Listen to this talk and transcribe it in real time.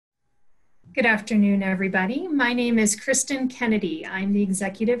Good afternoon, everybody. My name is Kristen Kennedy. I'm the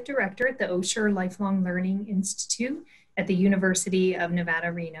Executive Director at the Osher Lifelong Learning Institute at the University of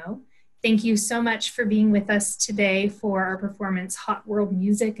Nevada, Reno. Thank you so much for being with us today for our performance, Hot World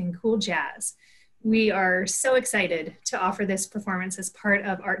Music and Cool Jazz. We are so excited to offer this performance as part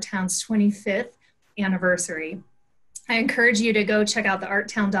of ArtTown's 25th anniversary. I encourage you to go check out the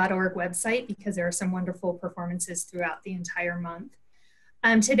arttown.org website because there are some wonderful performances throughout the entire month.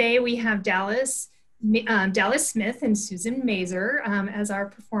 Today we have Dallas Smith and Susan Mazer as our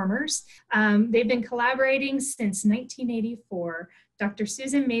performers. They've been collaborating since 1984. Dr.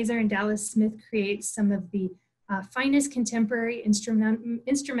 Susan Mazer and Dallas Smith create some of the finest contemporary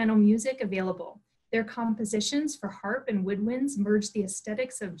instrumental music available. Their compositions for harp and woodwinds merge the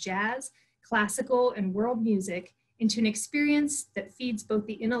aesthetics of jazz, classical, and world music into an experience that feeds both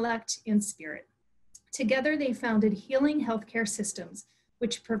the intellect and spirit. Together, they founded Healing Healthcare Systems,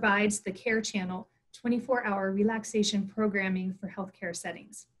 which provides the Care Channel 24-hour relaxation programming for healthcare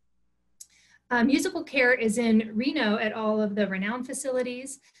settings. Musical care is in Reno at all of the Renown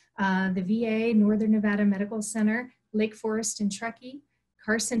facilities, the VA, Northern Nevada Medical Center, Lake Forest and Truckee,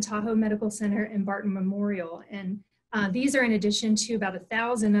 Carson Tahoe Medical Center, and Barton Memorial. And these are in addition to about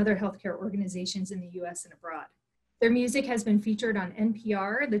 1,000 other healthcare organizations in the US and abroad. Their music has been featured on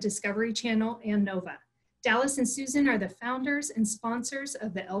NPR, the Discovery Channel, and Nova. Dallas and Susan are the founders and sponsors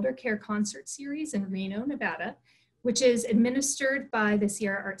of the Elder Care Concert Series in Reno, Nevada, which is administered by the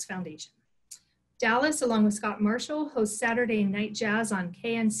Sierra Arts Foundation. Dallas, along with Scott Marshall, hosts Saturday Night Jazz on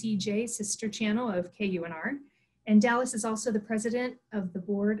KNCJ, sister channel of KUNR. And Dallas is also the president of the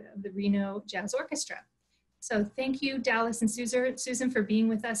board of the Reno Jazz Orchestra. So thank you, Dallas and Susan, for being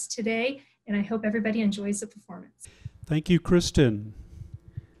with us today. And I hope everybody enjoys the performance. Thank you, Kristen.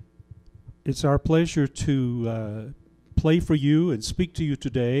 It's our pleasure to play for you and speak to you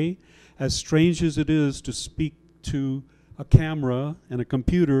today. As strange as it is to speak to a camera and a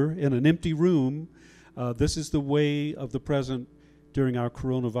computer in an empty room, this is the way of the present during our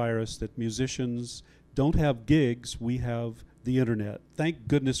coronavirus, that musicians don't have gigs, we have the internet. Thank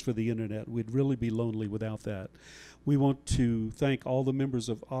goodness for the internet. We'd really be lonely without that. We want to thank all the members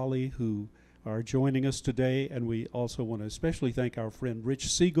of OLLI who are joining us today, and we also want to especially thank our friend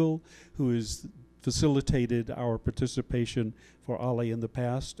Rich Siegel, who has facilitated our participation for OLLI in the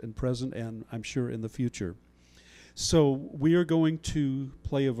past and present, and I'm sure in the future. So we are going to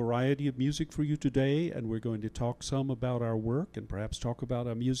play a variety of music for you today, and we're going to talk some about our work and perhaps talk about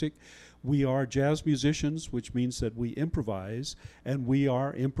our music. We are jazz musicians, which means that we improvise, and we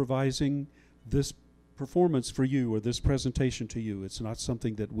are improvising this performance for you, or this presentation to you. It's not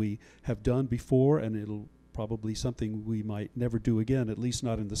something that we have done before, and it'll probably something we might never do again, at least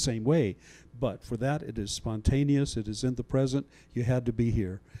not in the same way. But for that, it is spontaneous, it is in the present, you had to be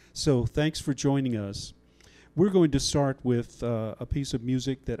here. So thanks for joining us. We're going to start with a piece of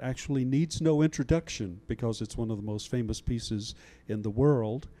music that actually needs no introduction because it's one of the most famous pieces in the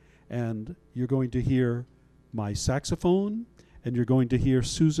world. And you're going to hear my saxophone, and you're going to hear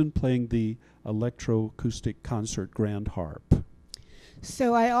Susan playing the electroacoustic concert grand harp.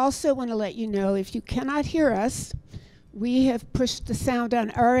 So I also want to let you know, if you cannot hear us, we have pushed the sound on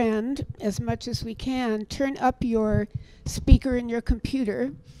our end as much as we can. Turn up your speaker in your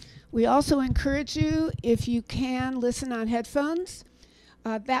computer. We also encourage you, if you can, listen on headphones.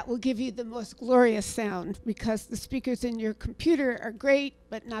 That will give you the most glorious sound, because the speakers in your computer are great,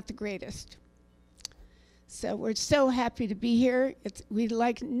 but not the greatest. So we're so happy to be here. We'd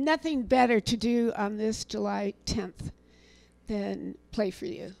like nothing better to do on this July 10th than play for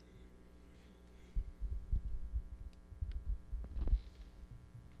you.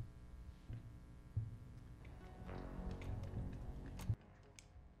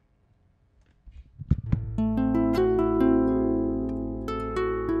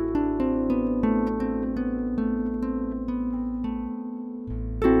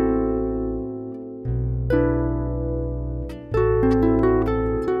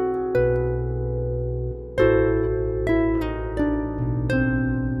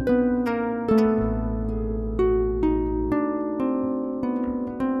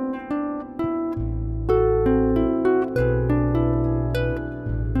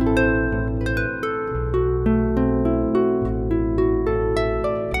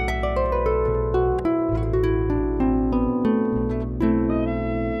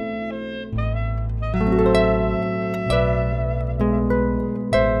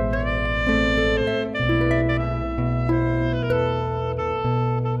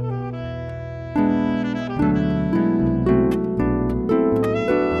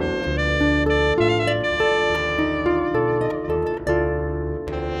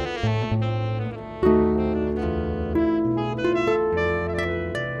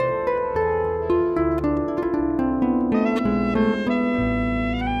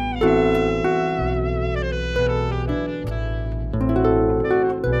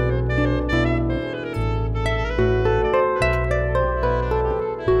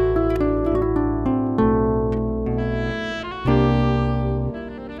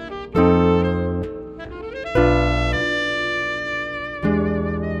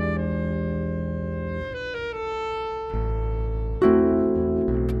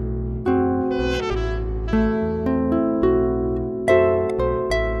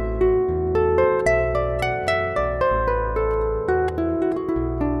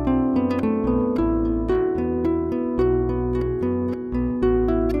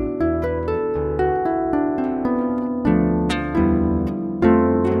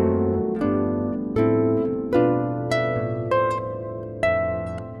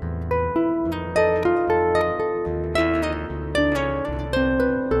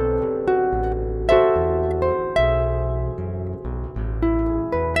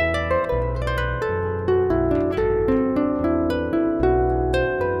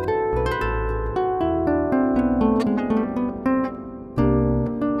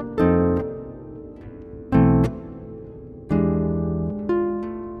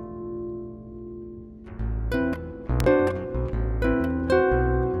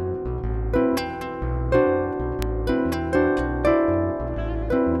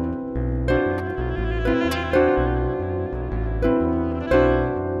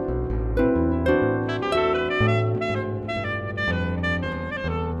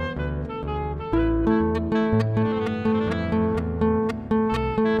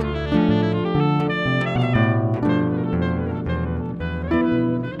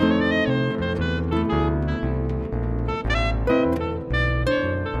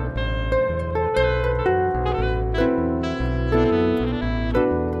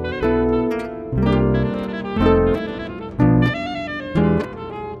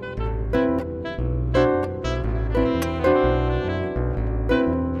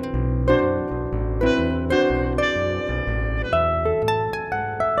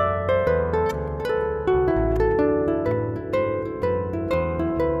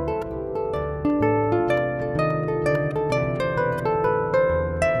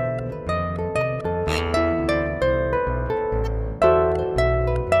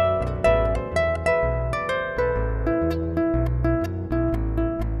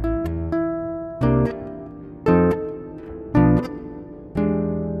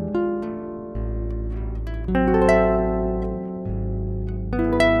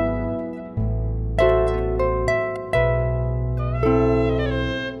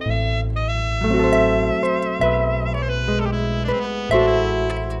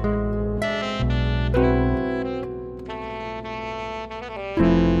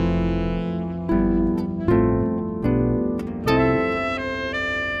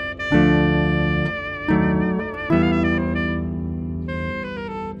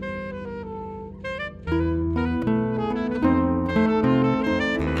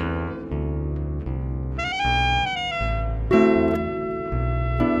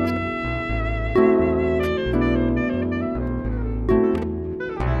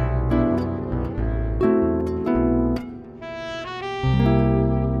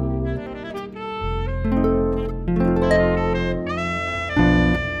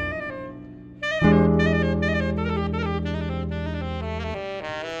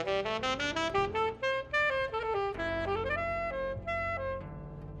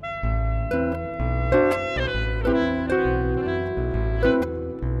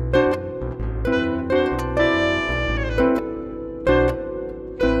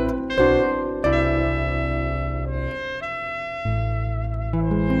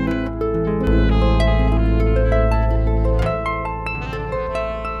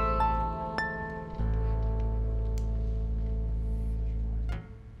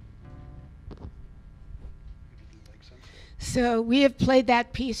 So we have played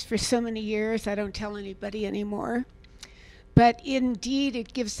that piece for so many years, I don't tell anybody anymore. But indeed,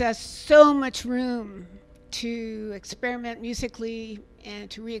 it gives us so much room to experiment musically and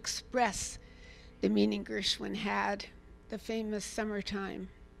to re-express the meaning Gershwin had, the famous Summertime.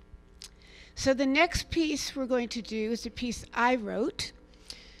 So the next piece we're going to do is a piece I wrote.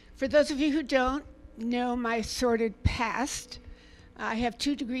 For those of you who don't know my sordid past, I have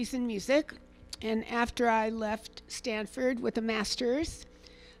 2 degrees in music, and after I left Stanford with a master's,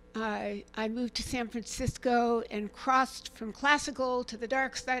 I moved to San Francisco and crossed from classical to the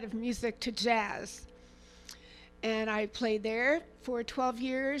dark side of music to jazz. And I played there for 12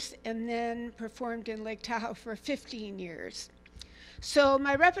 years and then performed in Lake Tahoe for 15 years. So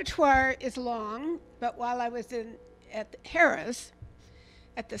my repertoire is long, but while I was at Harris,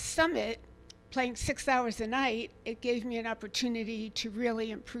 at the summit, playing 6 hours a night, it gave me an opportunity to really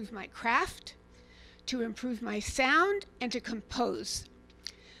improve my craft, to improve my sound, and to compose.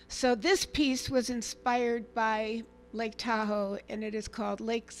 So this piece was inspired by Lake Tahoe, and it is called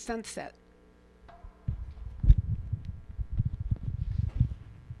Lake Sunset.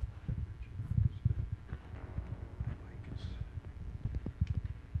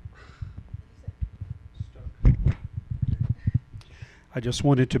 I just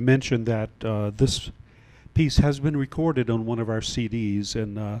wanted to mention that this piece has been recorded on one of our CDs,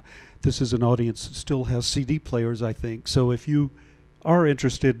 and this is an audience that still has CD players, I think. So if you are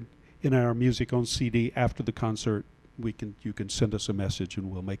interested in our music on CD after the concert, you can send us a message and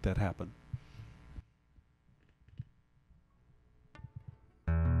we'll make that happen.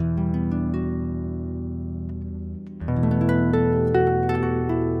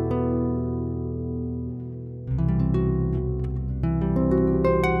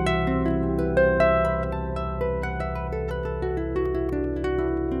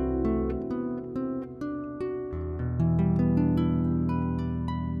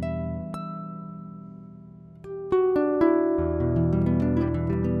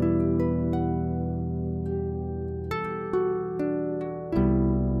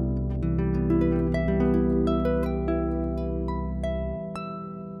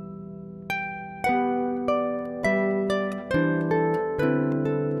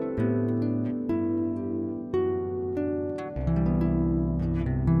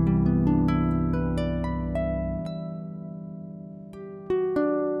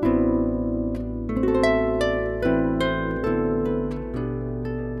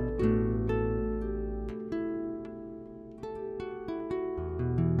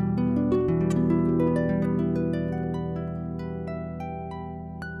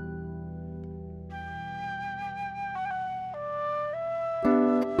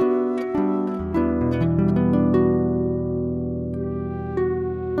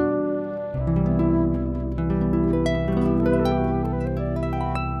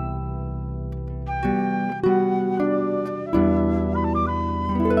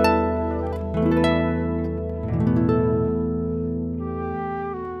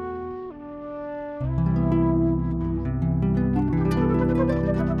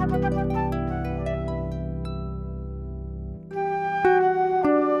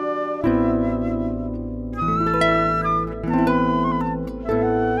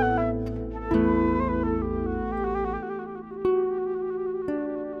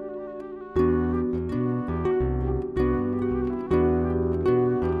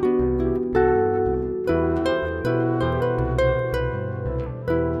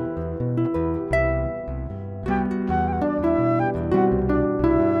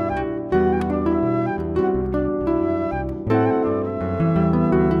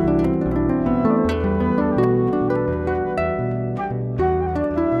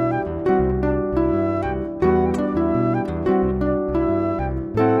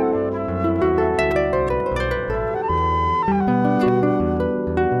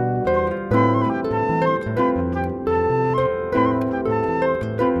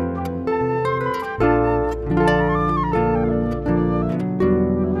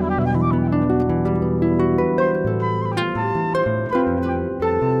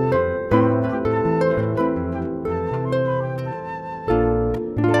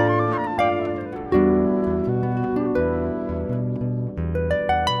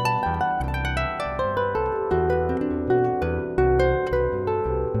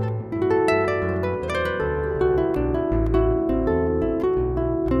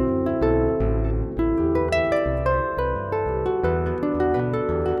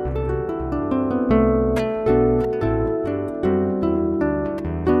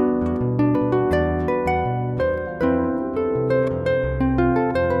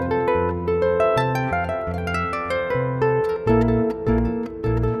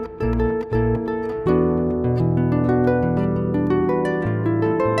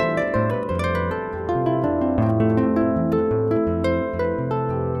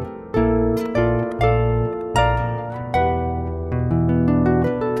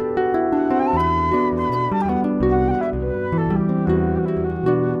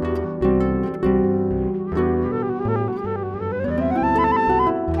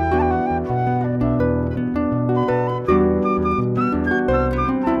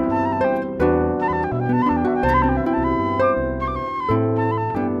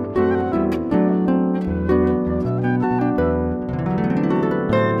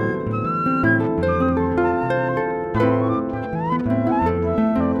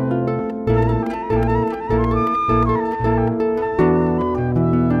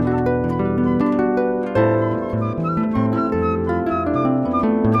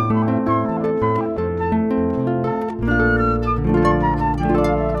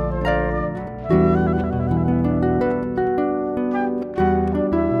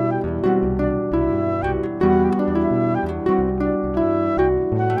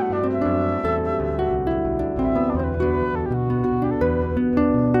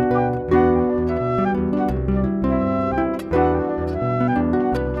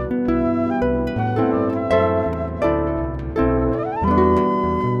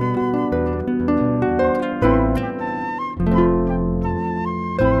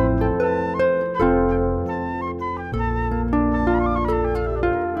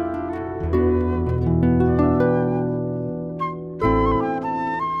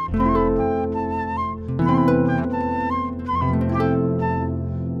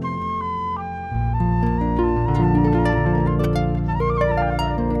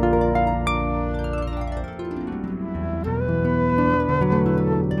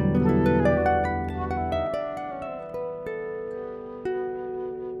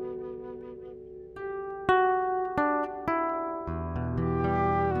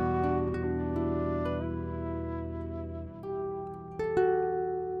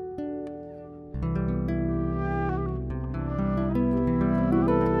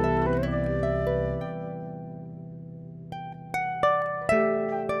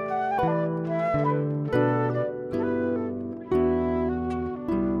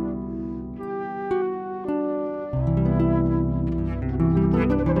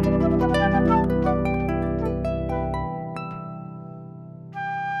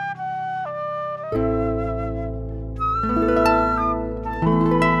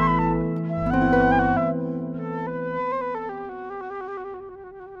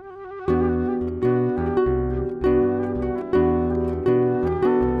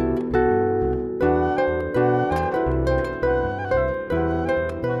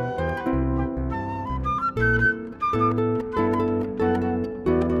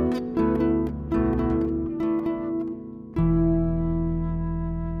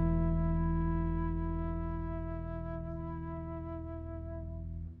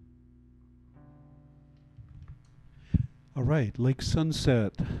 All right, Lake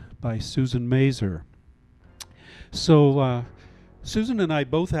Sunset by Susan Mazer. So Susan and I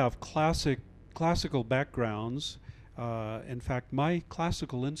both have classical backgrounds. In fact, my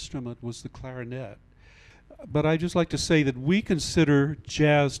classical instrument was the clarinet. But I just like to say that we consider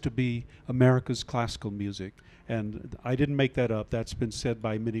jazz to be America's classical music. And I didn't make that up. That's been said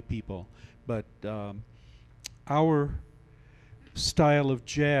by many people. But our style of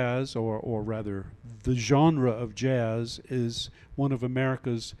jazz, or rather the genre of jazz, is one of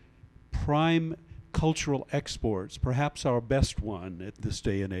America's prime cultural exports, perhaps our best one at this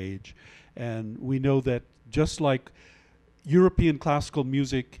day and age. And we know that just like European classical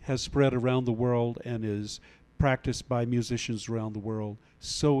music has spread around the world and is practiced by musicians around the world,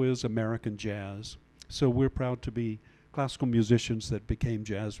 so is American jazz. So we're proud to be classical musicians that became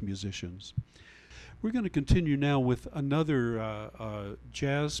jazz musicians. We're going to continue now with another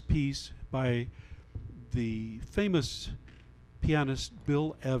jazz piece by the famous pianist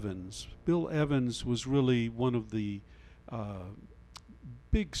Bill Evans. Bill Evans was really one of the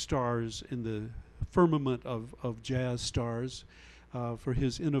big stars in the firmament of jazz stars. For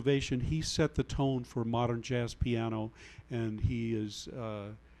his innovation, he set the tone for modern jazz piano, and he is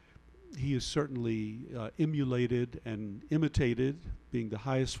certainly emulated and imitated, being the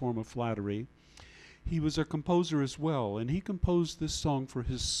highest form of flattery. He was a composer as well, and he composed this song for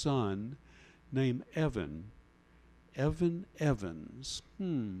his son named Evan Evans.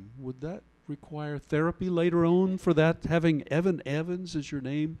 Would that require therapy later on for that, having Evan Evans as your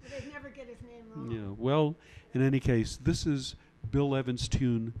name? They'd never get his name wrong. Yeah, well, in any case, this is Bill Evans'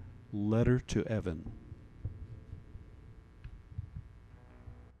 tune, Letter to Evan.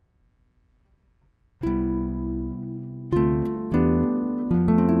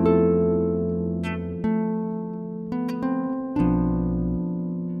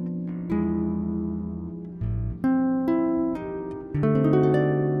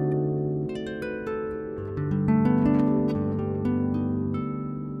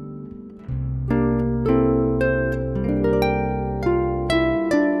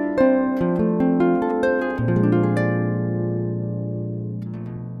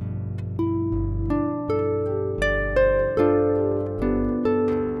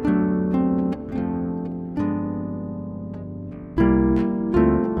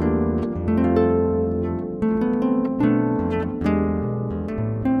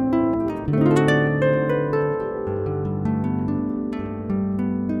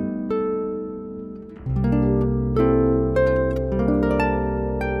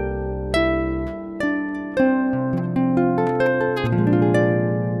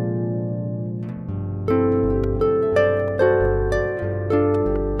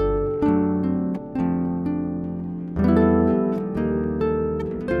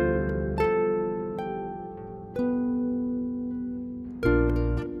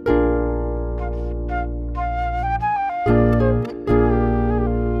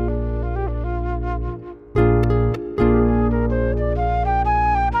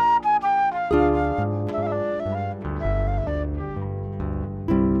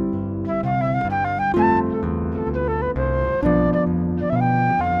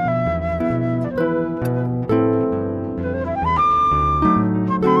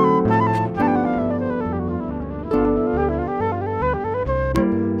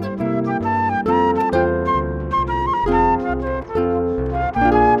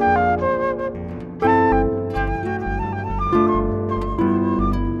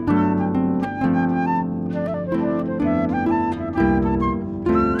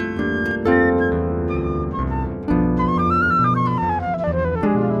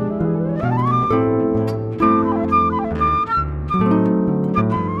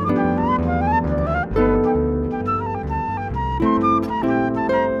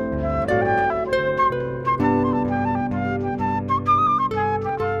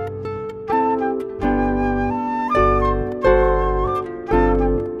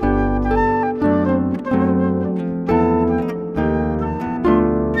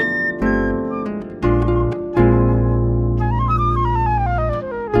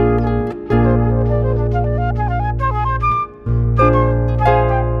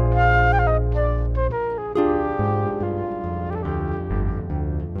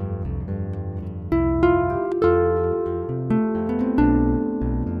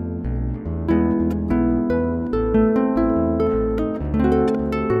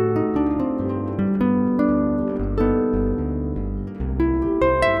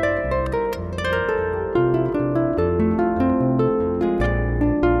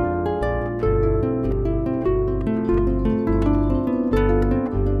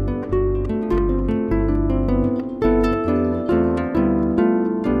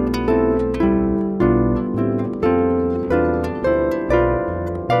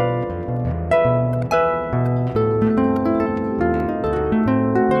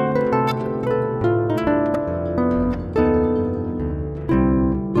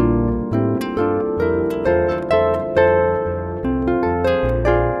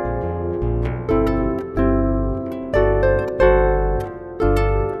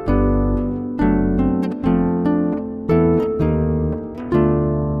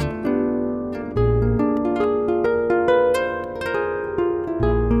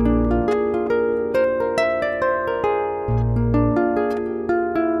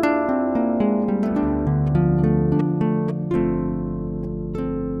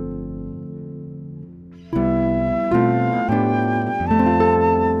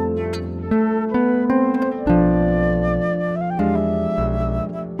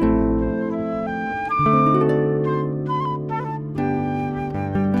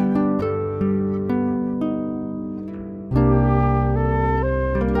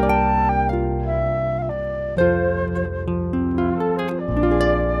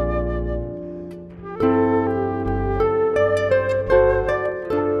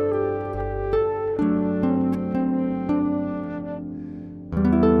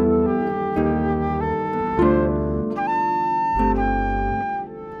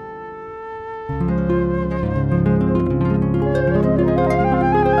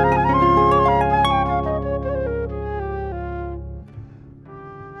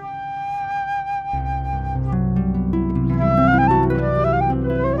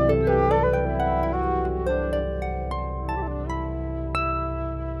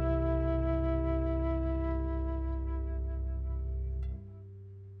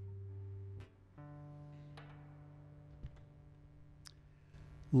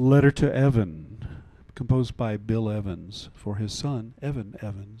 Letter to Evan, composed by Bill Evans for his son, Evan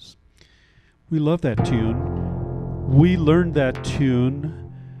Evans. We love that tune. We learned that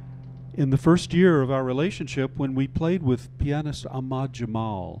tune in the first year of our relationship when we played with pianist Ahmad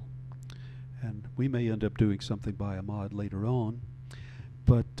Jamal. And we may end up doing something by Ahmad later on.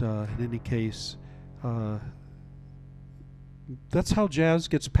 But in any case, that's how jazz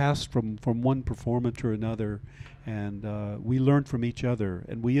gets passed from one performer to another. And we learn from each other,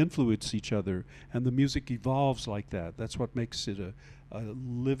 and we influence each other, and the music evolves like that. That's what makes it a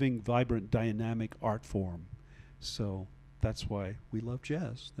living, vibrant, dynamic art form. So that's why we love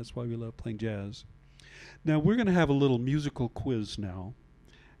jazz. That's why we love playing jazz. Now we're going to have a little musical quiz now,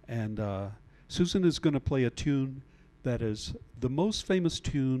 and Susan is going to play a tune that is the most famous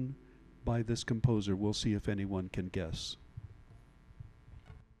tune by this composer. We'll see if anyone can guess.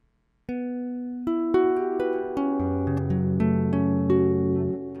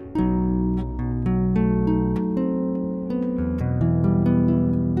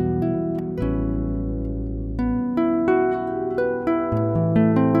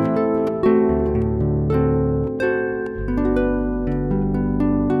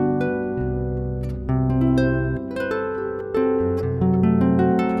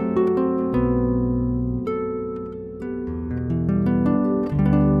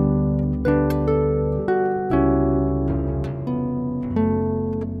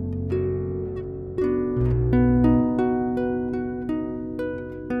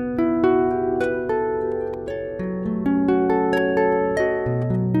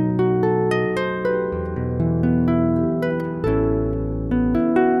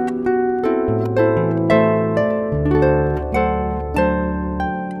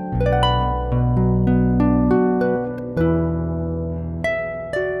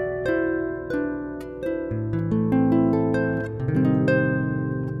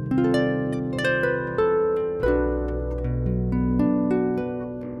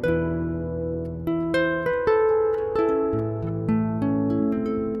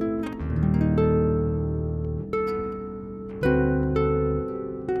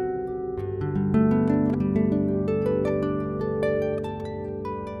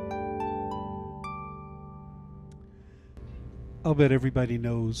 I'll bet everybody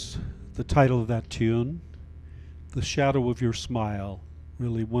knows the title of that tune, The Shadow of Your Smile,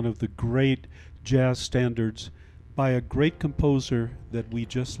 really one of the great jazz standards by a great composer that we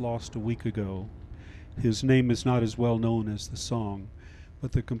just lost a week ago. His name is not as well known as the song,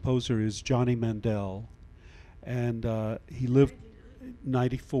 but the composer is Johnny Mandel, and he lived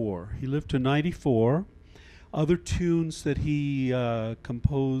 94. He lived to 94. Other tunes that he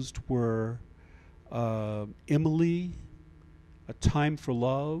composed were Emily, A Time for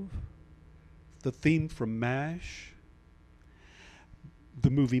Love, the theme from MASH, the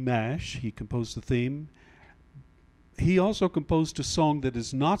movie MASH. He composed the theme. He also composed a song that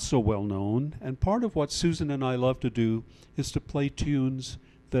is not so well known, and part of what Susan and I love to do is to play tunes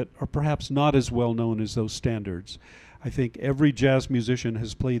that are perhaps not as well known as those standards. I think every jazz musician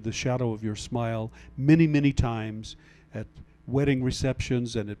has played The Shadow of Your Smile many, many times at wedding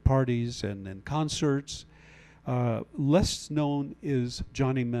receptions and at parties and in concerts. Less known is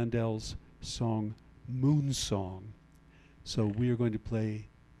Johnny Mandel's song, Moon Song. So we are going to play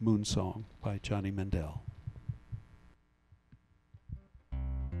Moon Song by Johnny Mandel.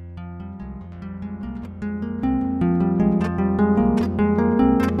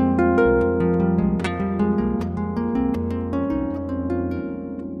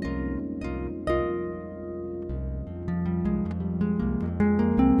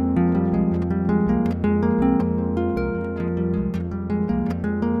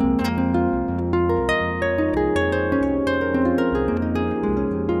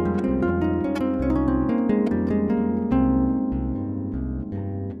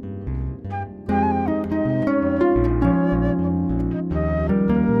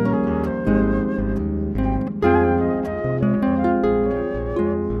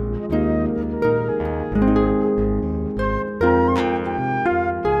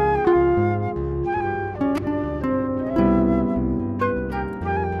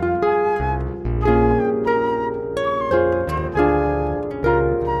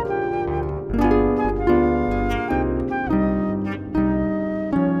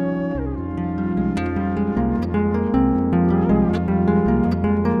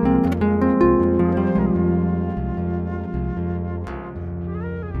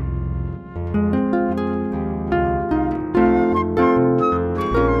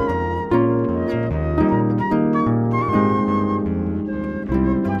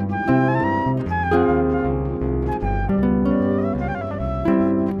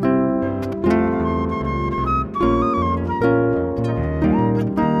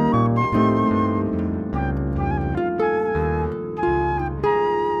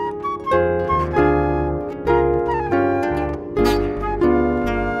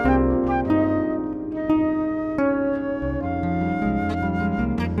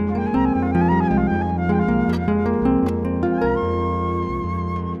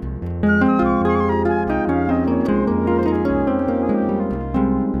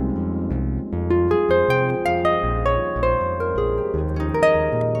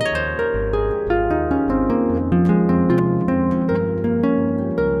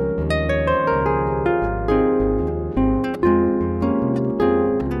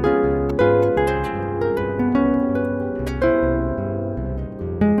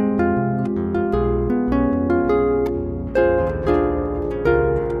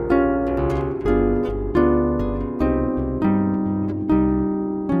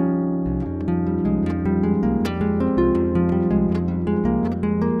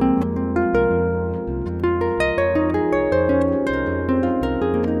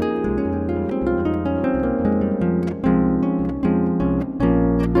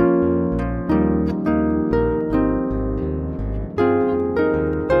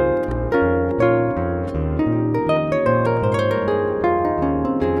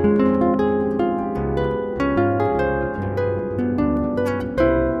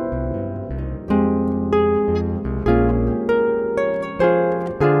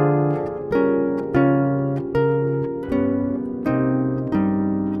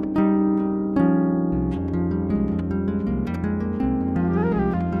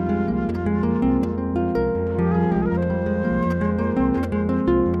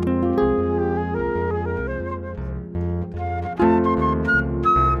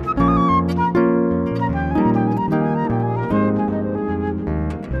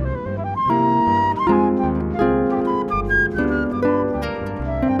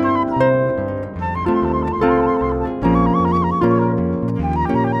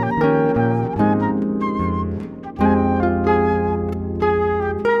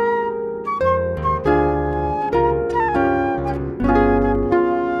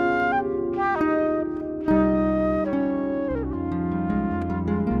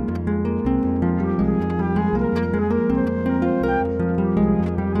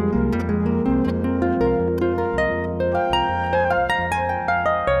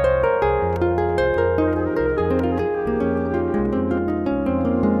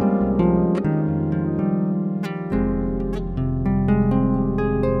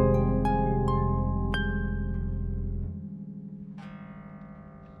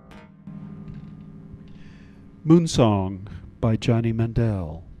 Moonsong by Johnny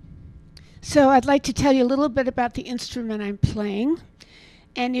Mandel. So I'd like to tell you a little bit about the instrument I'm playing.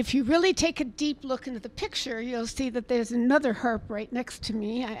 And if you really take a deep look into the picture, you'll see that there's another harp right next to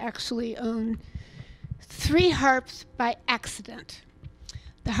me. I actually own 3 harps by accident.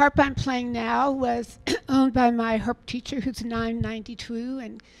 The harp I'm playing now was owned by my harp teacher, who's now 92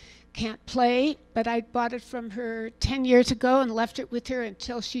 and can't play, but I bought it from her 10 years ago and left it with her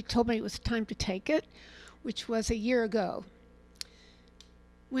until she told me it was time to take it, which was a year ago.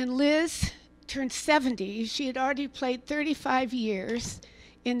 When Liz turned 70, she had already played 35 years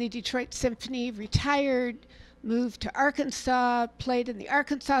in the Detroit Symphony, retired, moved to Arkansas, played in the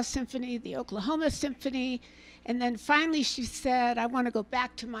Arkansas Symphony, the Oklahoma Symphony, and then finally she said, I want to go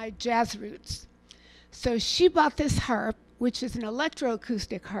back to my jazz roots. So she bought this harp, which is an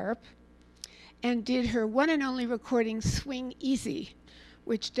electroacoustic harp, and did her one and only recording, Swing Easy,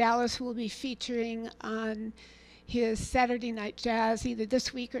 which Dallas will be featuring on his Saturday Night Jazz either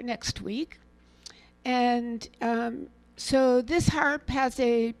this week or next week. And so this harp has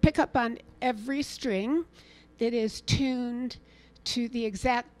a pickup on every string that is tuned to the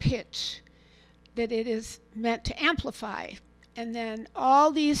exact pitch that it is meant to amplify. And then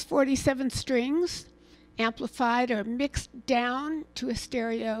all these 47 strings amplified or mixed down to a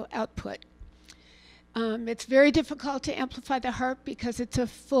stereo output. It's very difficult to amplify the harp because it's a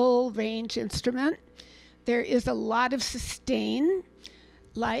full range instrument. There is a lot of sustain,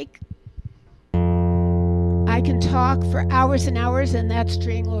 like I can talk for hours and hours and that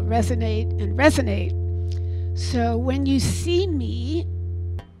string will resonate and resonate. So when you see me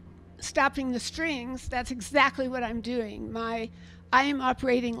stopping the strings, that's exactly what I'm doing. I am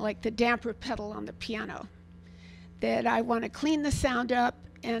operating like the damper pedal on the piano, that I want to clean the sound up,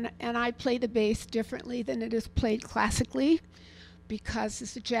 and I play the bass differently than it is played classically, because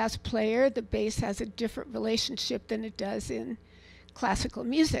as a jazz player, the bass has a different relationship than it does in classical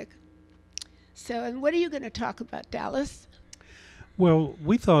music. So, and what are you going to talk about, Dallas? Well,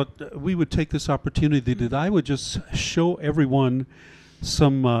 we thought we would take this opportunity that I would just show everyone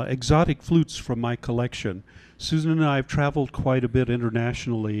some exotic flutes from my collection. Susan and I have traveled quite a bit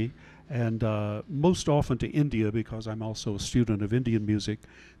internationally, and most often to India because I'm also a student of Indian music.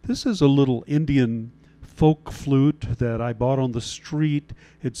 This is a little Indian folk flute that I bought on the street.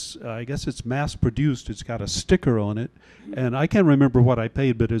 It's I guess it's mass produced. It's got a sticker on it, and I can't remember what I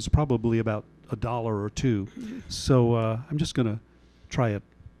paid, but it's probably about $1 or $2. So I'm just going to try it.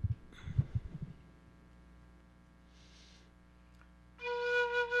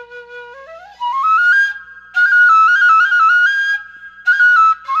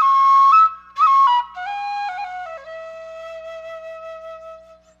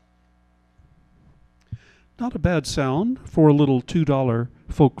 Not a bad sound for a little $2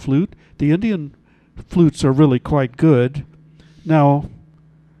 folk flute. The Indian flutes are really quite good. Now,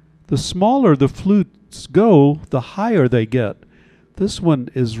 the smaller the flutes go, the higher they get. This one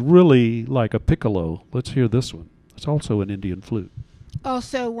is really like a piccolo. Let's hear this one. It's also an Indian flute.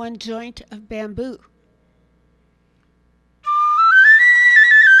 Also one joint of bamboo.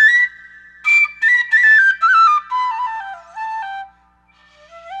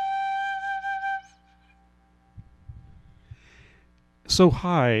 So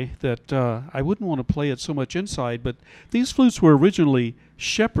high that I wouldn't want to play it so much inside, but these flutes were originally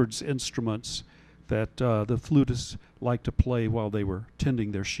shepherd's instruments that the flutists liked to play while they were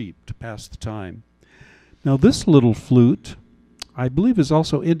tending their sheep to pass the time. Now this little flute, I believe, is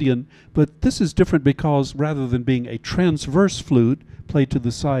also Indian, but this is different because rather than being a transverse flute played to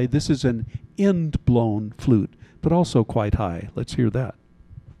the side, this is an end-blown flute, but also quite high. Let's hear that.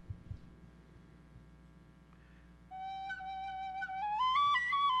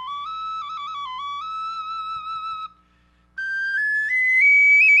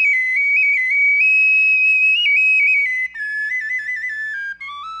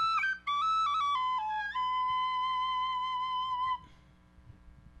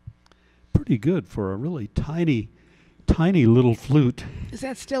 Pretty good for a really tiny little flute. Is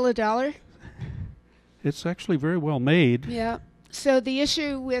that still $1? It's actually very well made. Yeah. So the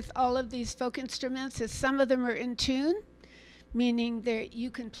issue with all of these folk instruments is some of them are in tune, meaning that you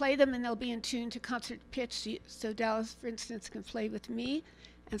can play them and they'll be in tune to concert pitch. So Dallas, for instance, can play with me,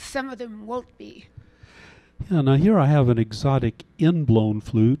 and some of them won't be. Yeah, now here I have an exotic in-blown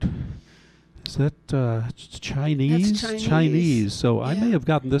flute. Is that Chinese? That's Chinese. So yeah. I may have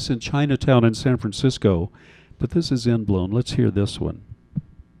gotten this in Chinatown in San Francisco, but this is in-blown. Let's hear this one.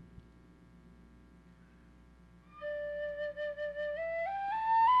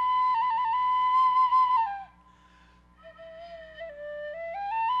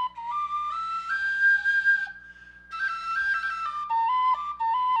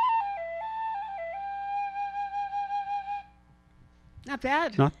 Not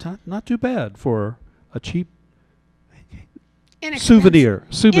bad. Not too bad for a cheap Inexpensive.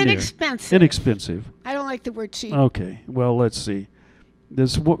 souvenir. Inexpensive. I don't like the word cheap. Okay, well, let's see.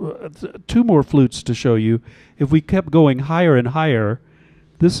 There's two more flutes to show you. If we kept going higher and higher,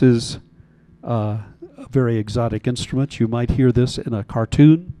 this is a very exotic instrument. You might hear this in a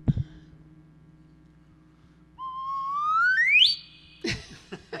cartoon.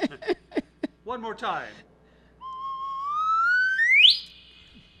 One more time.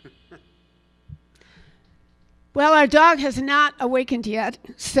 Well, our dog has not awakened yet,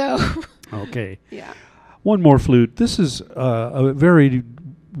 so. Okay. Yeah. One more flute. This is a very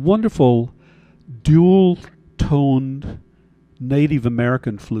wonderful dual-toned Native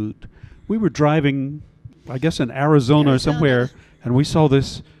American flute. We were driving, I guess, in Arizona or somewhere, and we saw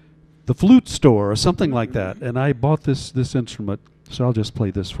the flute store or something like that, and I bought this instrument, so I'll just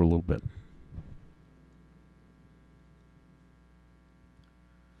play this for a little bit.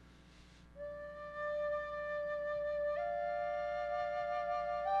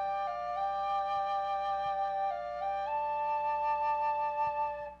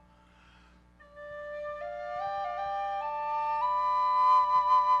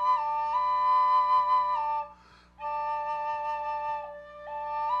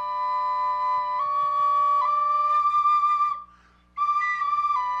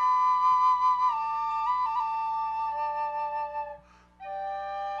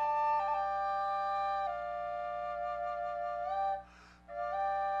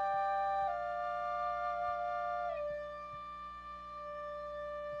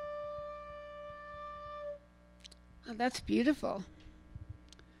 Oh, that's beautiful.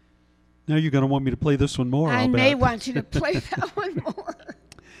 Now you're going to want me to play this one more. I may want you to play that one more.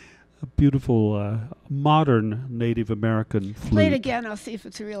 A beautiful modern Native American flute. Play it again. I'll see if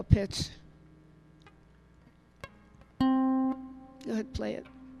it's a real pitch. Go ahead, play it.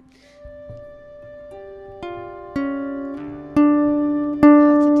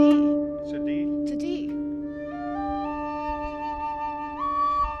 No, it's a D. It's a D. It's a D.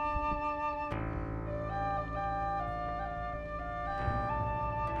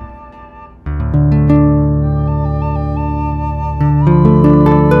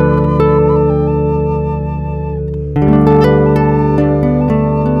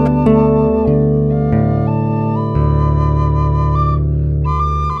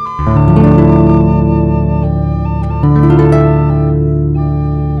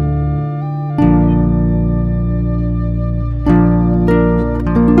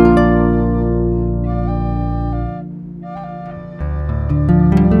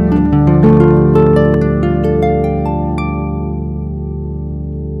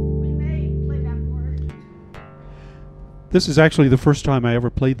 This is actually the first time I ever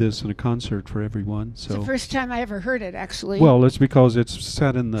played this in a concert for everyone. So It's the first time I ever heard it, actually. well, it's because it's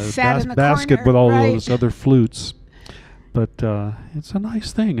sat in the basket corner, with all right. those other flutes. But it's a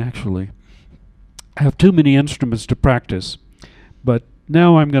nice thing, actually. I have too many instruments to practice. But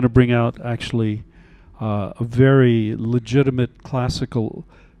now I'm going to bring out, actually, a very legitimate classical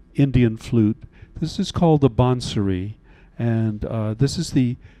Indian flute. This is called the bansuri. And this is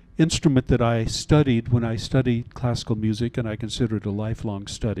the instrument that I studied when I studied classical music, and I consider it a lifelong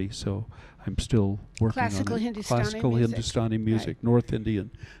study. So I'm still working Classical on it. Hindustani Classical music. Hindustani music, Right.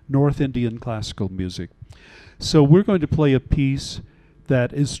 North Indian classical music. So we're going to play a piece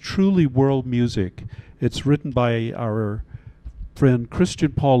that is truly world music. It's written by our friend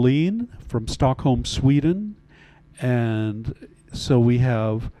Christian Paulin from Stockholm, Sweden. And so we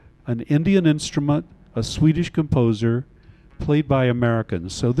have an Indian instrument, a Swedish composer, played by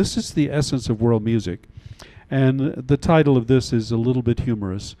Americans. So this is the essence of world music. And the title of this is a little bit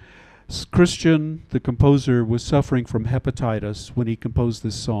humorous. Christian, the composer, was suffering from hepatitis when he composed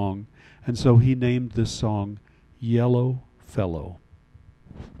this song. And so he named this song Yellow Fellow.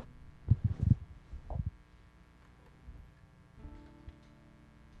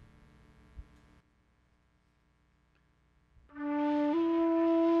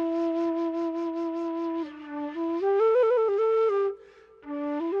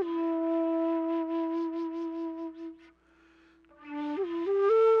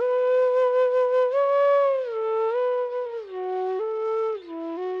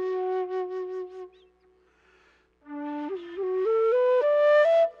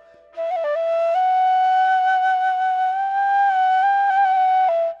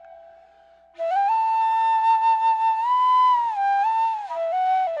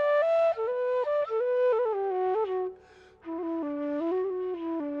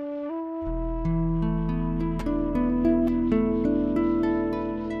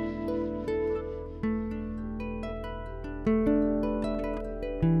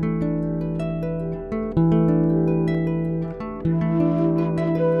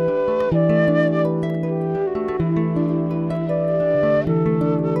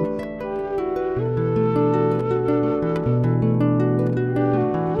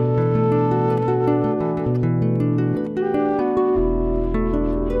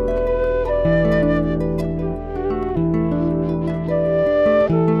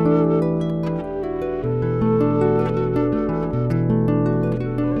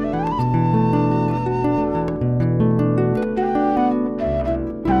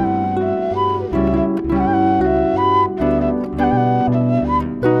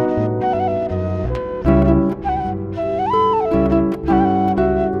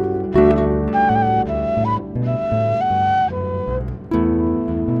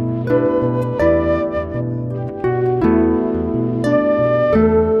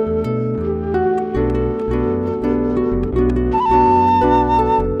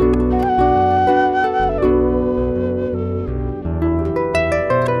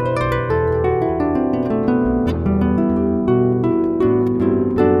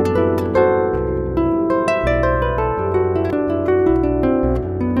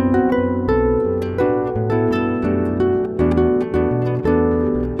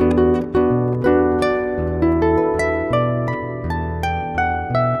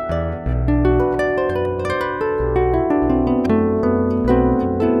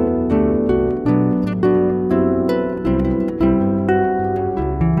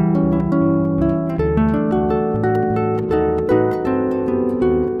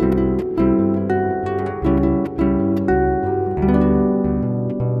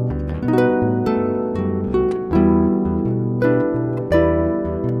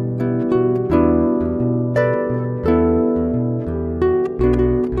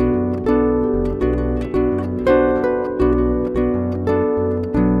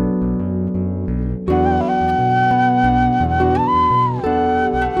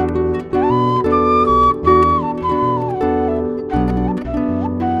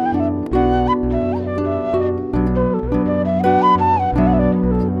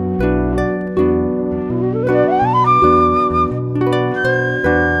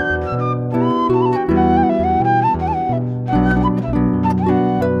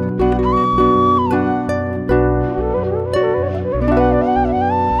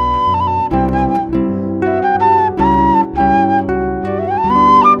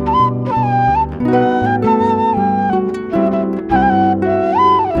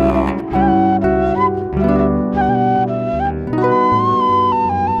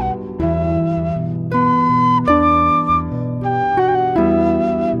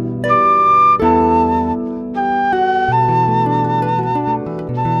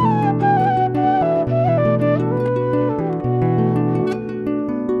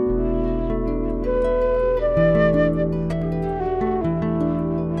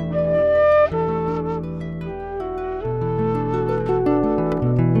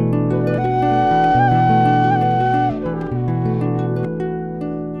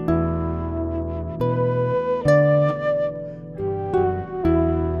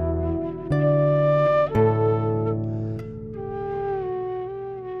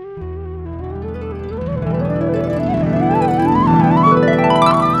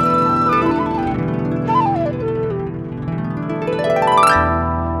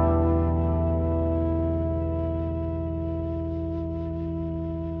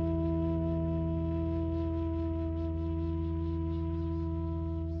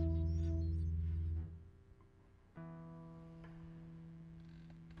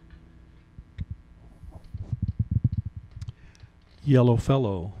 Yellow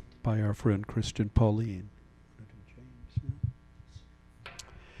Fellow by our friend Christian Pauline.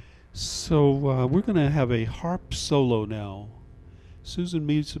 So we're going to have a harp solo now. Susan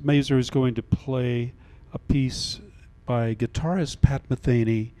Mazer is going to play a piece by guitarist Pat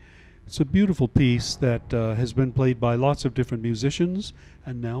Metheny. It's a beautiful piece that has been played by lots of different musicians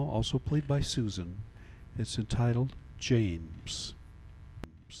and now also played by Susan. It's entitled James.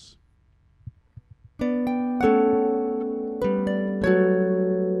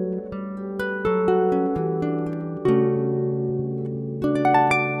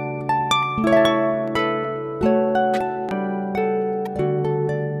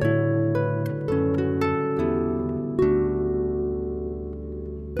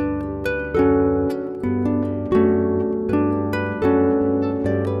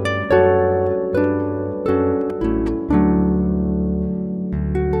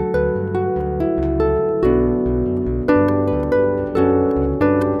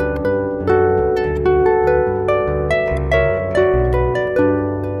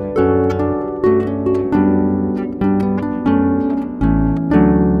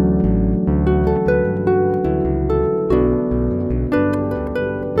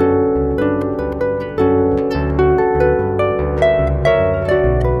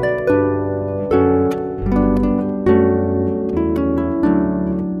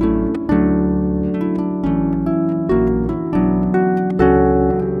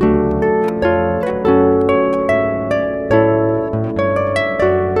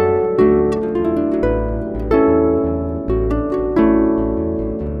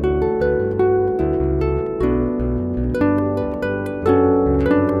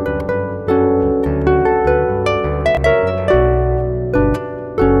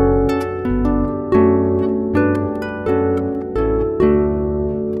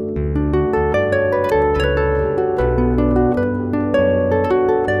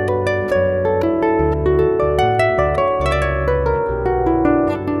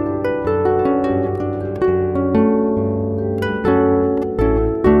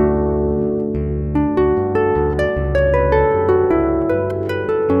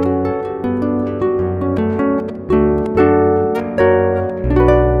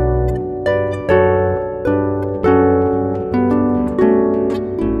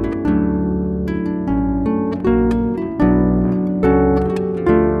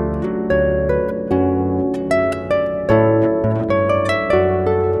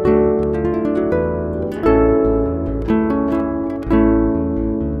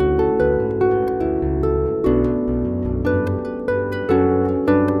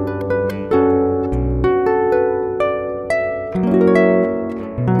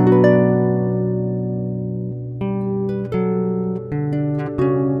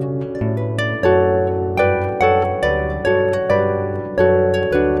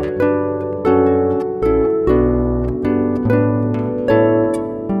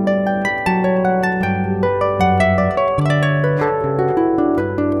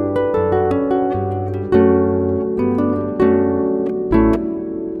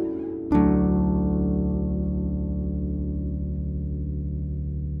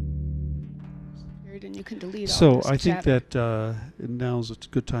 And you can delete all So this I think chatter. that now's a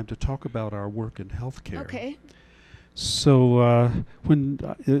good time to talk about our work in healthcare. Okay. So when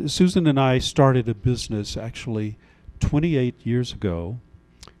Susan and I started a business actually 28 years ago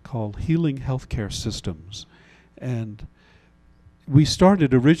called Healing Healthcare Systems, and we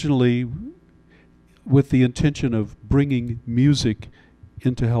started originally with the intention of bringing music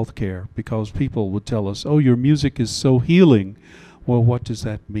into healthcare because people would tell us, "Oh, your music is so healing." Well, what does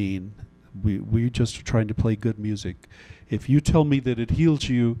that mean? We just are trying to play good music. If you tell me that it heals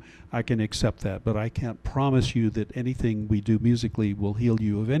you, I can accept that, but I can't promise you that anything we do musically will heal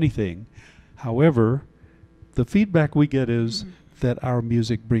you of anything. However, the feedback we get is that our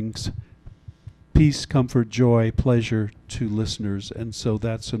music brings peace, comfort, joy, pleasure to listeners, and so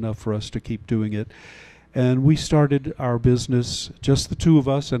that's enough for us to keep doing it. And we started our business, just the two of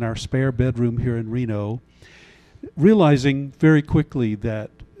us in our spare bedroom here in Reno, realizing very quickly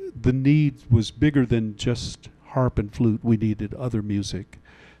that the need was bigger than just harp and flute. We needed other music.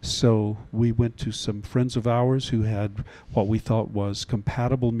 So we went to some friends of ours who had what we thought was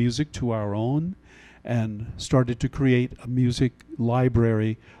compatible music to our own and started to create a music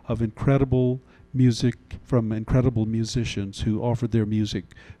library of incredible music from incredible musicians who offered their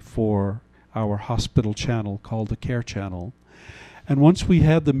music for our hospital channel called the Care Channel. And once we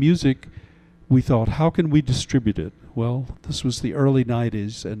had the music, we thought, how can we distribute it? Well, this was the early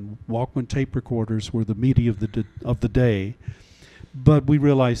 90s, and Walkman tape recorders were the media of the day. But we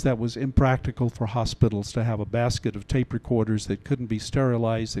realized that was impractical for hospitals to have a basket of tape recorders that couldn't be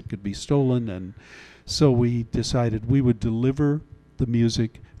sterilized, that could be stolen, and so we decided we would deliver the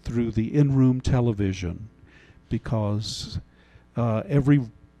music through the in-room television because every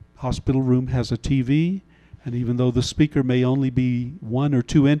hospital room has a TV, and even though the speaker may only be 1 or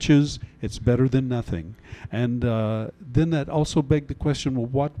 2 inches, it's better than nothing. And then that also begged the question, well,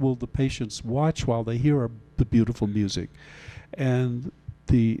 what will the patients watch while they hear the beautiful music? And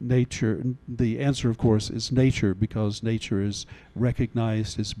the answer, of course, is nature, because nature is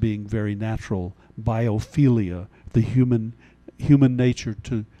recognized as being very natural. Biophilia, the human nature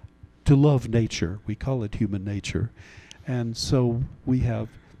to love nature. We call it human nature. And so we have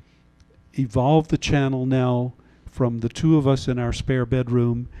evolved the channel now from the two of us in our spare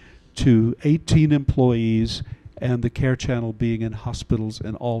bedroom to 18 employees, and the Care Channel being in hospitals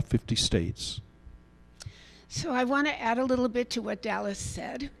in all 50 states. So I want to add a little bit to what Dallas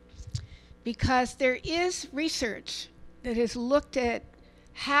said, because there is research that has looked at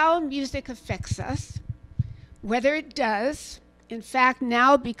how music affects us, whether it does. In fact,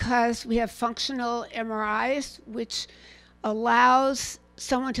 now because we have functional MRIs, which allows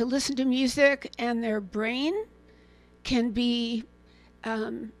someone to listen to music and their brain can be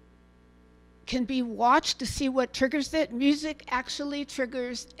watched to see what triggers it. Music actually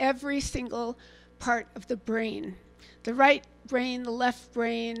triggers every single part of the brain. The right brain, the left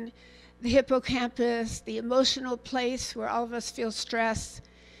brain, the hippocampus, the emotional place where all of us feel stress.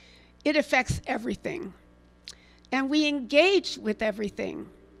 It affects everything. And we engage with everything.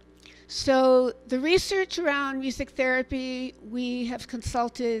 So the research around music therapy, we have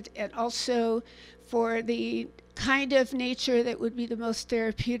consulted, and also for the kind of nature that would be the most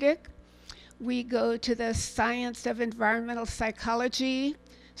therapeutic, we go to the science of environmental psychology,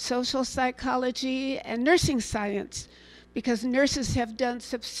 social psychology, and nursing science, because nurses have done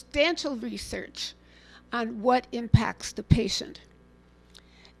substantial research on what impacts the patient.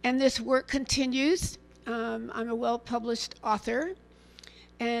 And this work continues. I'm a well-published author.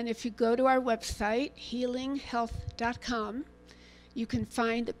 And if you go to our website, healinghealth.com, you can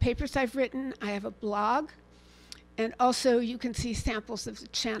find the papers I've written. I have a blog, and also you can see samples of the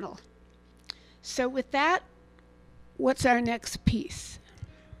channel. So with that, what's our next piece?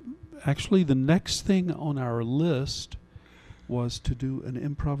 Actually, the next thing on our list was to do an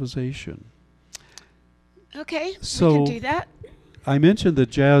improvisation. Okay, So we can do that. I mentioned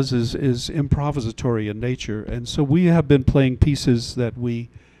that jazz is improvisatory in nature, and so we have been playing pieces that we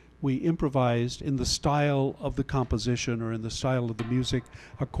improvised in the style of the composition or in the style of the music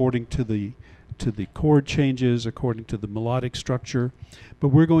according to the chord changes, according to the melodic structure. But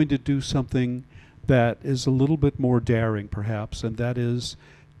we're going to do something that is a little bit more daring, perhaps, and that is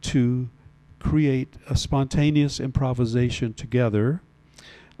to create a spontaneous improvisation together.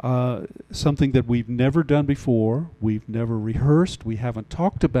 Something that we've never done before. We've never rehearsed. We haven't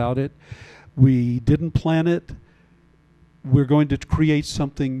talked about it. We didn't plan it. We're going to create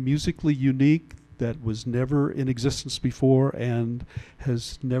something musically unique that was never in existence before and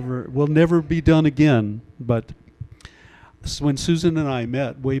will never be done again. But when Susan and I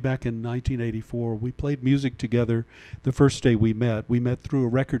met way back in 1984, we played music together the first day we met. We met through a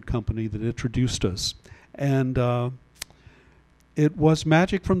record company that introduced us. And it was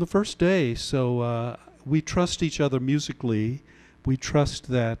magic from the first day. So we trust each other musically. We trust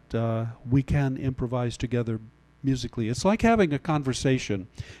that we can improvise together musically. It's like having a conversation.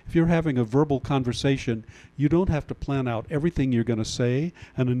 If you're having a verbal conversation, you don't have to plan out everything you're going to say,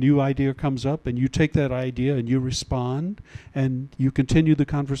 and a new idea comes up, and you take that idea and you respond, and you continue the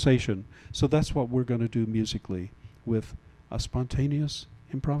conversation. So that's what we're going to do musically, with a spontaneous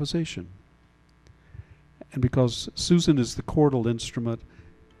improvisation. And because Susan is the chordal instrument,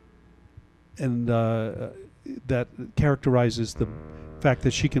 and that characterizes the fact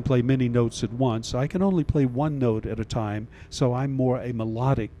that she can play many notes at once, I can only play one note at a time, so I'm more a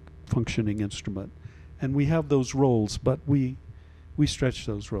melodic functioning instrument. And we have those roles, but we stretch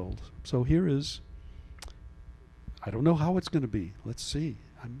those roles. So here is, I don't know how it's going to be. Let's see.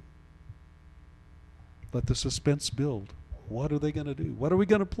 Let the suspense build. What are they going to do? What are we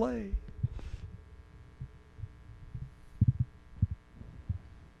going to play?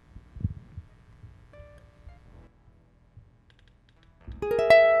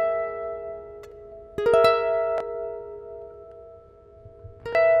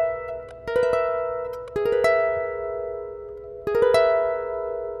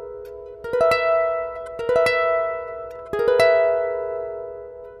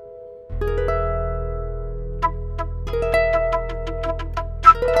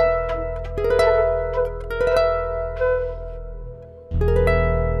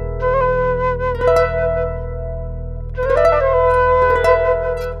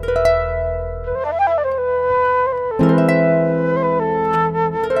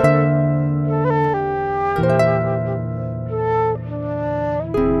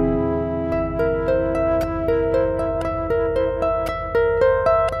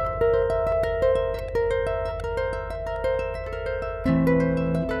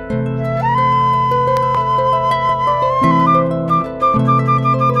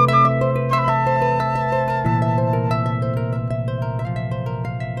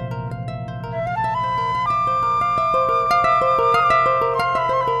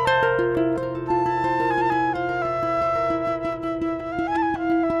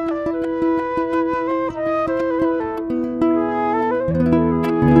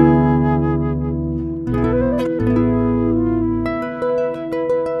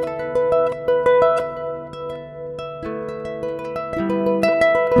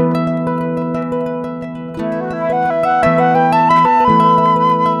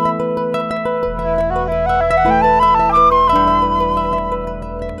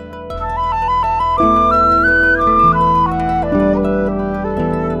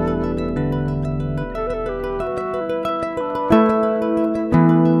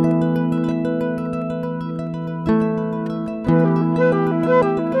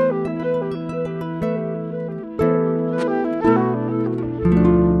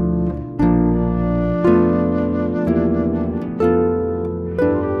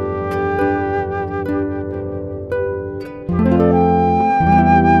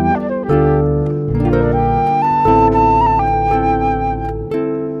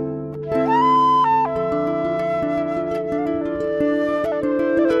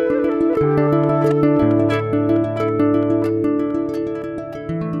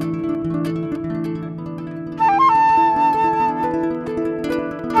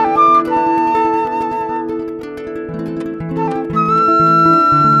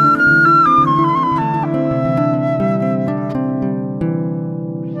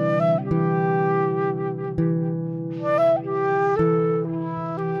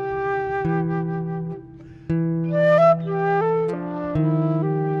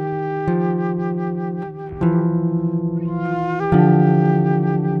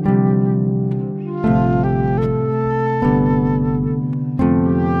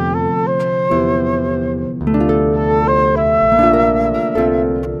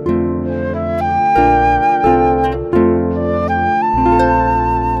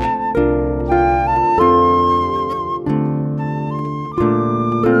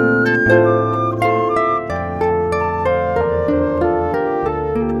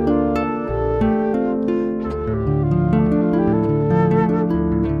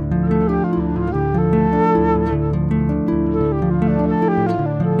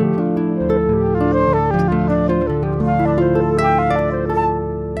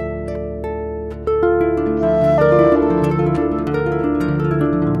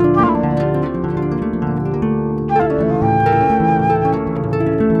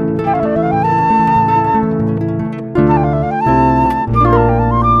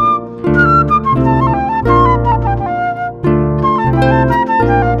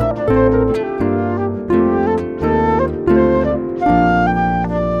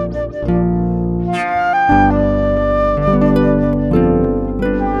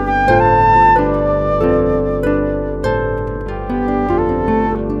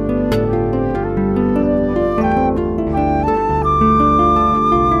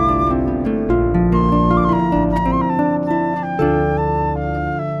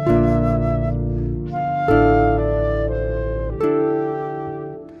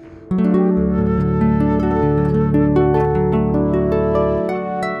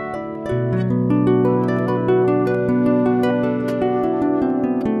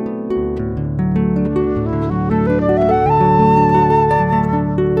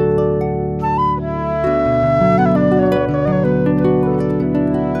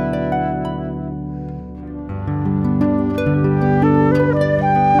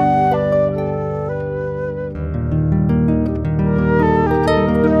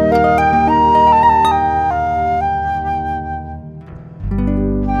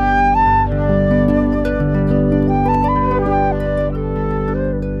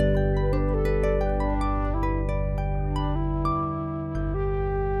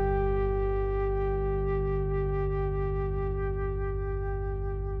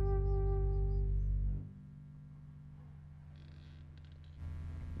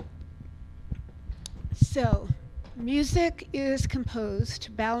 So, music is composed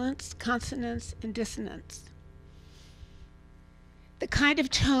to balance consonance and dissonance. The kind of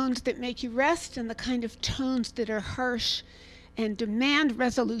tones that make you rest and the kind of tones that are harsh and demand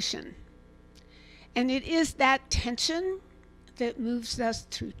resolution. And it is that tension that moves us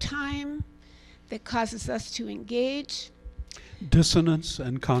through time, that causes us to engage. Dissonance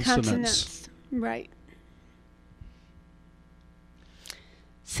and consonance. Consonance, right.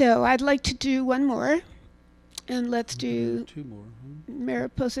 So I'd like to do one more, and let's do two more. Huh?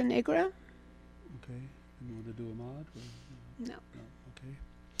 Mariposa Negra. Okay. You want to do a mod? No. No. Okay.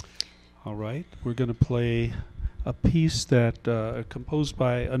 All right. We're going to play a piece that composed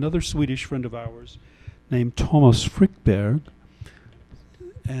by another Swedish friend of ours named Thomas Frickberg.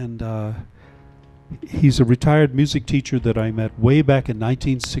 And he's a retired music teacher that I met way back in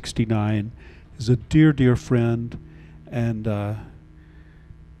 1969. He's a dear, dear friend. And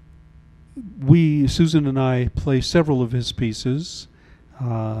Susan and I play several of his pieces.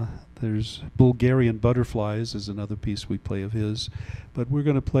 There's Bulgarian Butterflies is another piece we play of his. But we're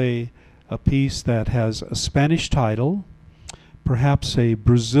going to play a piece that has a Spanish title, perhaps a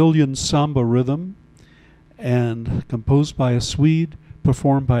Brazilian samba rhythm, and composed by a Swede,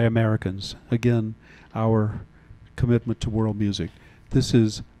 performed by Americans. Again, our commitment to world music. This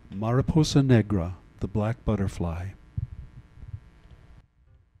is Mariposa Negra, the Black Butterfly.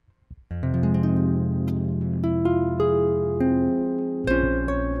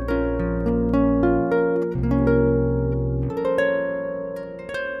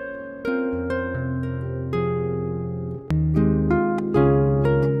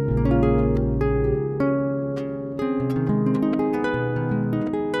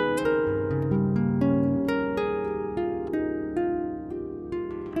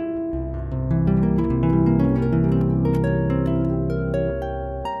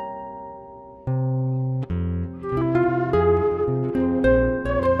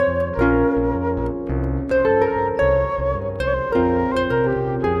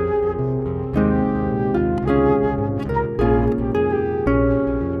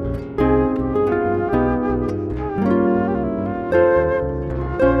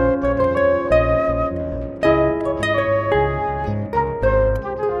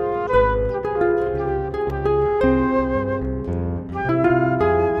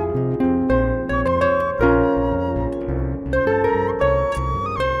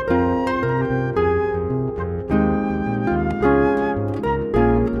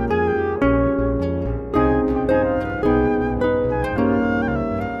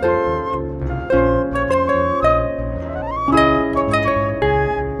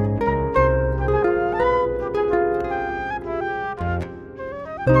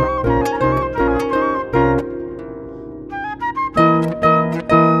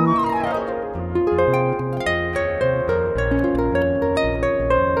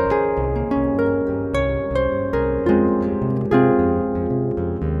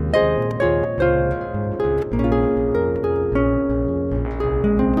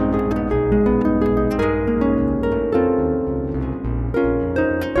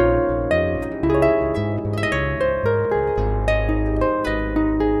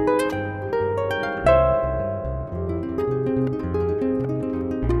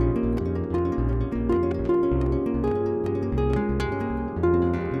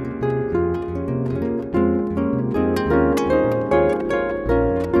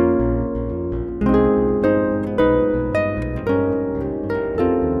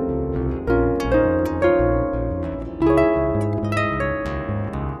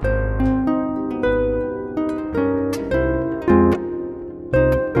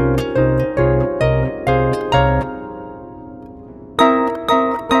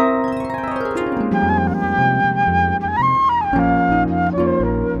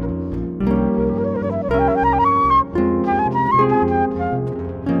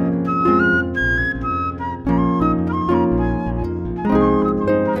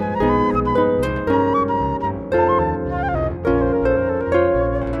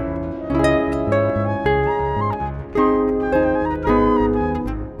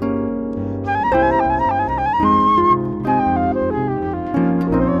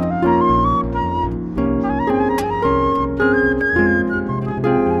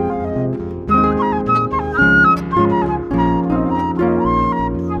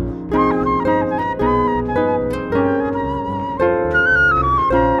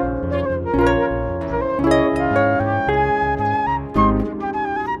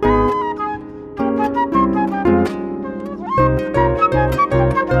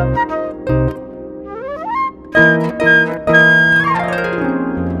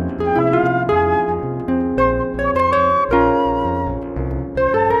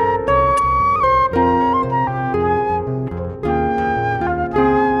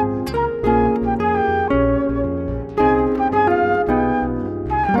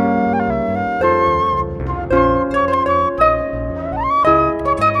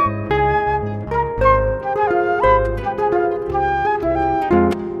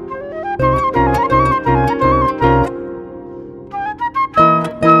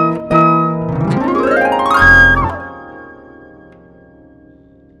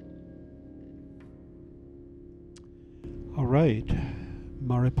 All right,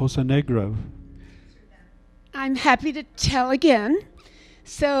 Mariposa Negra. I'm happy to tell again.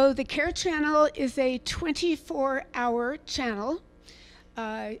 So the Care Channel is a 24-hour channel.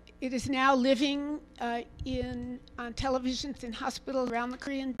 It is now living on televisions in hospitals around the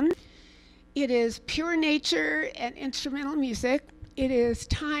Korean. It is pure nature and instrumental music. It is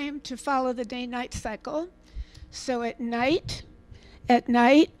time to follow the day-night cycle. So at night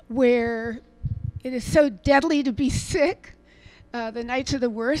where it is so deadly to be sick, the nights are the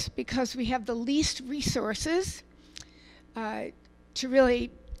worst because we have the least resources to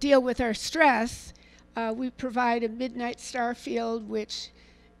really deal with our stress. We provide a midnight star field which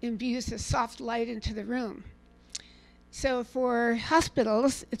imbues a soft light into the room. So for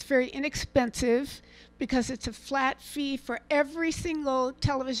hospitals, it's very inexpensive because it's a flat fee for every single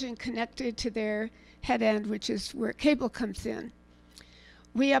television connected to their head end, which is where cable comes in.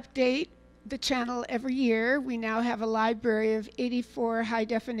 We update the channel every year. We now have a library of 84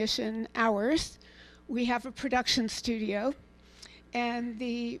 high-definition hours. We have a production studio, and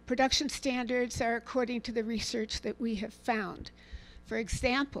the production standards are according to the research that we have found. For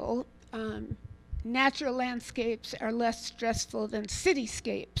example, natural landscapes are less stressful than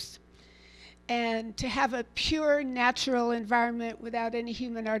cityscapes. And to have a pure natural environment without any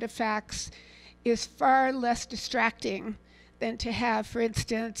human artifacts is far less distracting than to have, for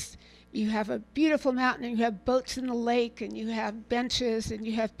instance, you have a beautiful mountain and you have boats in the lake and you have benches and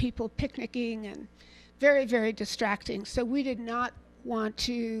you have people picnicking, and very, very distracting. So we did not want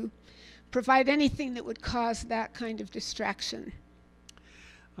to provide anything that would cause that kind of distraction.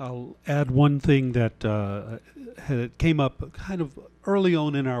 I'll add one thing that came up kind of early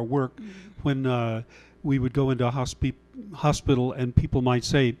on in our work when we would go into a hospital and people might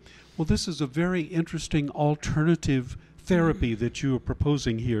say, well, this is a very interesting alternative therapy that you are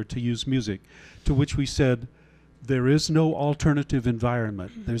proposing here to use music, to which we said, there is no alternative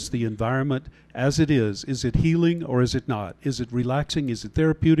environment. There's the environment as it is. Is it healing or is it not? Is it relaxing? Is it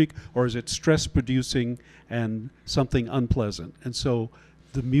therapeutic? Or is it stress-producing and something unpleasant? And so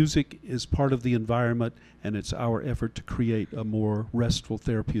the music is part of the environment, and it's our effort to create a more restful,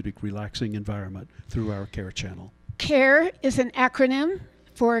 therapeutic, relaxing environment through our Care Channel. CARE is an acronym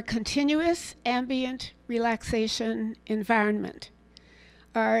for Continuous Ambient Relaxation Environment.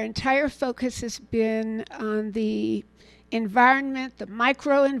 Our entire focus has been on the environment, the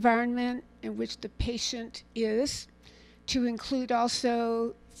microenvironment in which the patient is, to include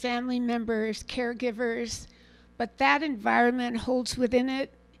also family members, caregivers, but that environment holds within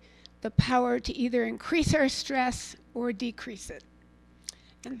it the power to either increase our stress or decrease it.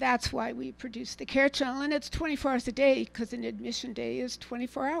 And that's why we produce the Care Channel, and it's 24 hours a day because an admission day is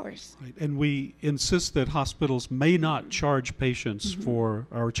 24 hours. Right. And we insist that hospitals may not charge patients for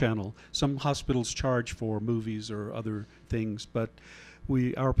our channel. Some hospitals charge for movies or other things, but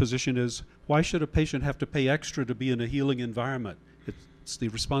our position is, why should a patient have to pay extra to be in a healing environment? It's the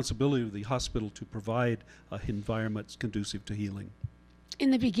responsibility of the hospital to provide an environment conducive to healing. In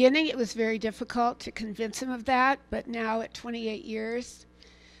the beginning, it was very difficult to convince them of that, but now at 28 years,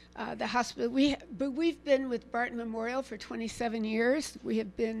 the hospital, we've been with Barton Memorial for 27 years. We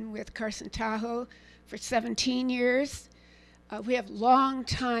have been with Carson Tahoe for 17 years. We have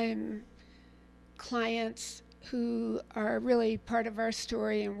long-time clients who are really part of our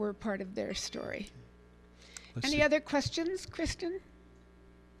story, and we're part of their story. Any other questions, Kristen? We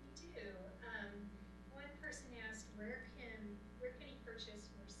do. One person asked, where can he purchase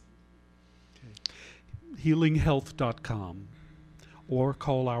more CD? Healinghealth.com. Or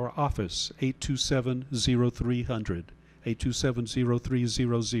call our office, 827-0300,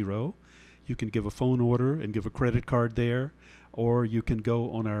 827-0300. You can give a phone order and give a credit card there, or you can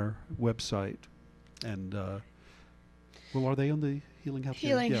go on our website. And, well, are they on the Healing Health?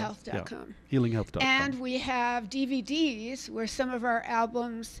 Healinghealth.com. Yeah. Healinghealth.com. And we have DVDs where some of our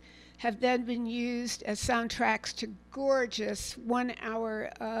albums have then been used as soundtracks to gorgeous 1 hour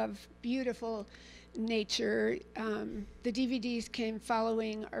of beautiful nature. The DVDs came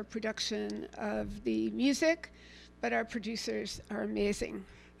following our production of the music, but our producers are amazing.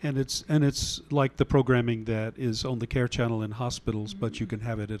 And it's like the programming that is on the Care Channel in hospitals, but you can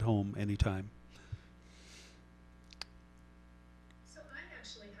have it at home anytime. So I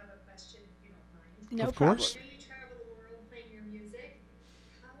actually have a question, if you don't mind. No Of problem. course. I know you travel the world playing your music.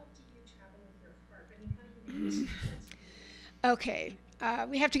 How do you travel with your harp? I mean, how do you manage that? Okay,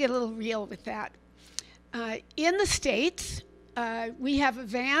 we have to get a little real with that. In the States, we have a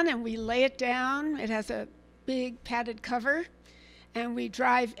van and we lay it down. It has a big padded cover, and we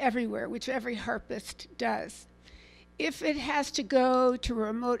drive everywhere, which every harpist does. If it has to go to a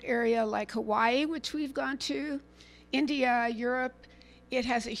remote area like Hawaii, which we've gone to, India, Europe, it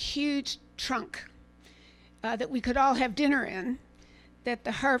has a huge trunk that we could all have dinner in, that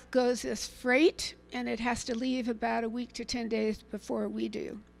the harp goes as freight, and it has to leave about a week to 10 days before we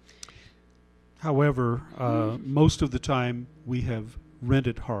do. However, most of the time we have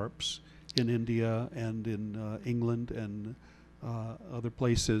rented harps in India and in England and other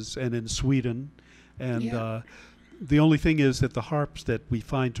places, and in Sweden. And the only thing is that the harps that we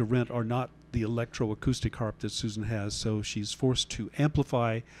find to rent are not the electroacoustic harp that Susan has, so she's forced to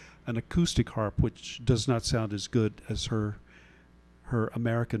amplify an acoustic harp, which does not sound as good as her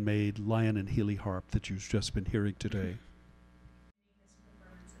American-made Lion and Healy harp that you've just been hearing today.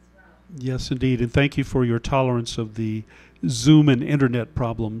 Yes, indeed, and thank you for your tolerance of the Zoom and internet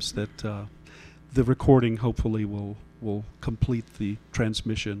problems that the recording hopefully will complete the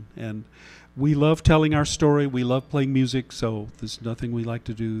transmission. And we love telling our story. We love playing music, so there's nothing we like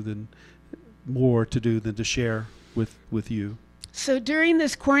to do than to share with you. So during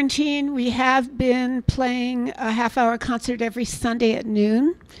this quarantine, we have been playing a half-hour concert every Sunday at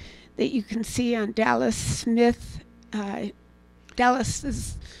noon that you can see on Dallas's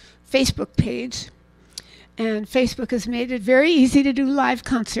Facebook page. And Facebook has made it very easy to do live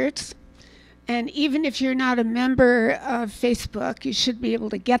concerts. And even if you're not a member of Facebook, you should be able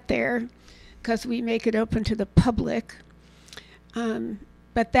to get there because we make it open to the public.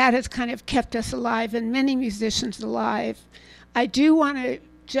 But that has kind of kept us alive and many musicians alive. I do want to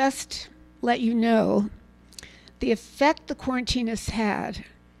just let you know the effect the quarantine has had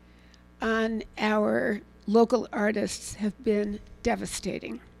on our local artists have been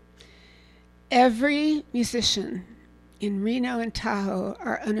devastating. Every musician in Reno and Tahoe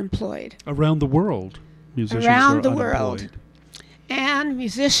are unemployed. Around the world, musicians around the unemployed. World. And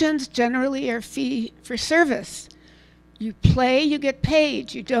musicians generally are fee for service. You play, you get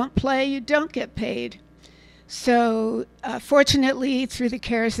paid. You don't play, you don't get paid. So fortunately, through the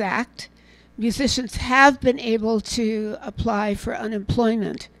CARES Act, musicians have been able to apply for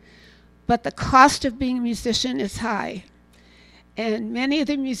unemployment. But the cost of being a musician is high. And many of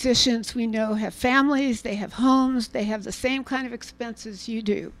the musicians we know have families, they have homes, they have the same kind of expenses you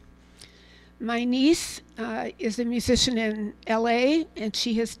do. My niece is a musician in LA, and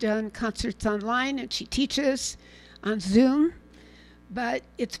she has done concerts online, and she teaches on Zoom. But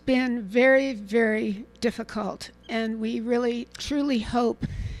it's been very, very difficult. And we really, truly hope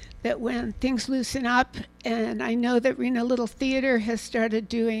that when things loosen up, and I know that Reno Little Theater has started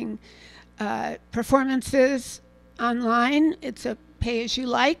doing performances online. It's a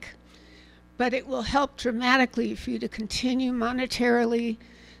pay-as-you-like, but it will help dramatically for you to continue monetarily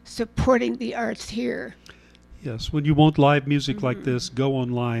supporting the arts here. Yes, when you want live music like this, go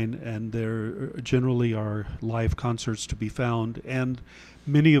online, and there generally are live concerts to be found, and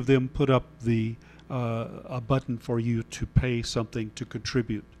many of them put up a button for you to pay something to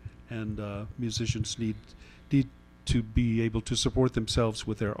contribute, and musicians need to be able to support themselves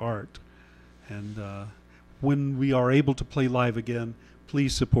with their art. And when we are able to play live again,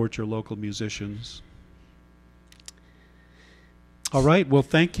 please support your local musicians. All right, well,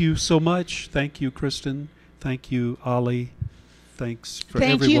 thank you so much. Thank you, Kristen. Thank you, Ollie. Thanks for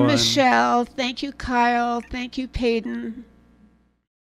everyone. Thank you, Michelle. Thank you, Kyle. Thank you, Payton.